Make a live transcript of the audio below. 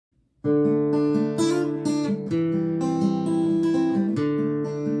Turn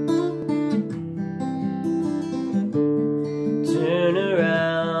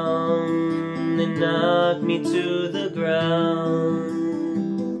around and knock me to the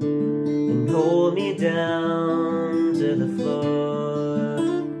ground and hold me down to the floor.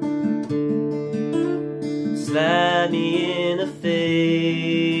 Slap me in the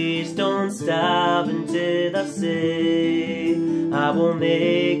face, don't stop until I say I won't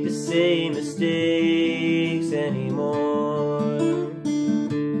make the same mistakes anymore.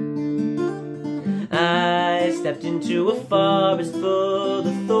 I stepped into a forest full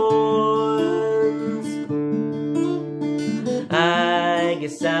of thorns. I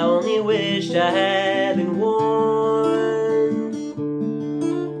guess I only wished I had been warned.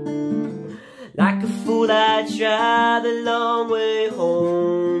 Like a fool I tried the long way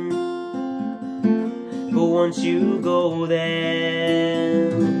home, but once you go there,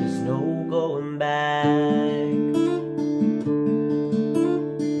 there's no going back.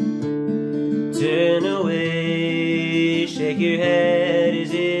 Turn away, shake your head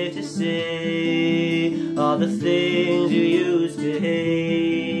as if to say all the things you used to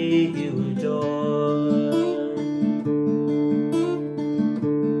hate, you adore.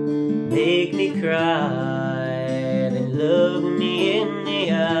 Make me cry, then look me in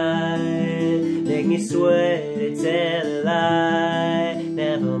the eye. Make me swear to tell a lie,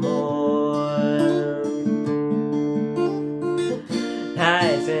 nevermore.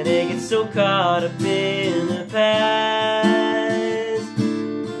 I tend to get so caught up in the past,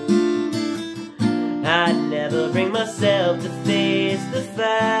 I'd never bring myself to face the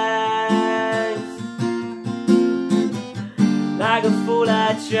facts. Like a fool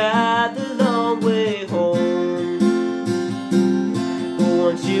I tried the long way home, but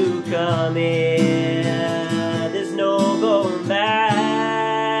once you come in,